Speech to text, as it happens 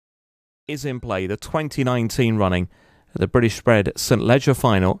is in play, the 2019 running at the British Spread St Ledger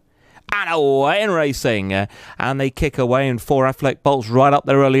Final. And away and racing, and they kick away, and 4 Affleck bolts right up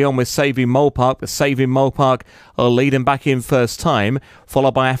there early on with Saving Mole Park. The Saving Mole Park will lead him back in first time,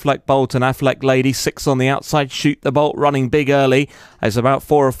 followed by Affleck Bolt and Affleck Lady. 6 on the outside, Shoot the Bolt running big early. There's about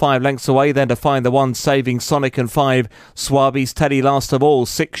 4 or 5 lengths away then to find the 1 Saving Sonic, and 5 Swabi's Teddy last of all.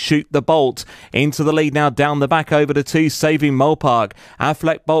 6 Shoot the Bolt into the lead now, down the back over to 2 Saving Mole Park.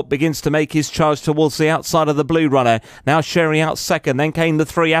 Affleck Bolt begins to make his charge towards the outside of the blue runner, now sharing out second. Then came the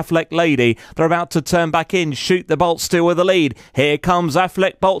 3 Affleck Lady. They're about to turn back in. Shoot the Bolt still with the lead. Here comes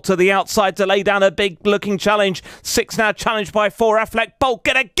Affleck Bolt to the outside to lay down a big looking challenge. 6 now challenged by 4 Affleck Bolt.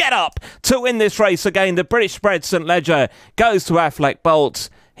 Gonna get up to win this race again. The British Spread St Ledger goes to Affleck Bolt.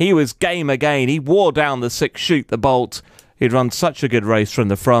 He was game again. He wore down the 6 Shoot the Bolt. He'd run such a good race from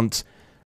the front.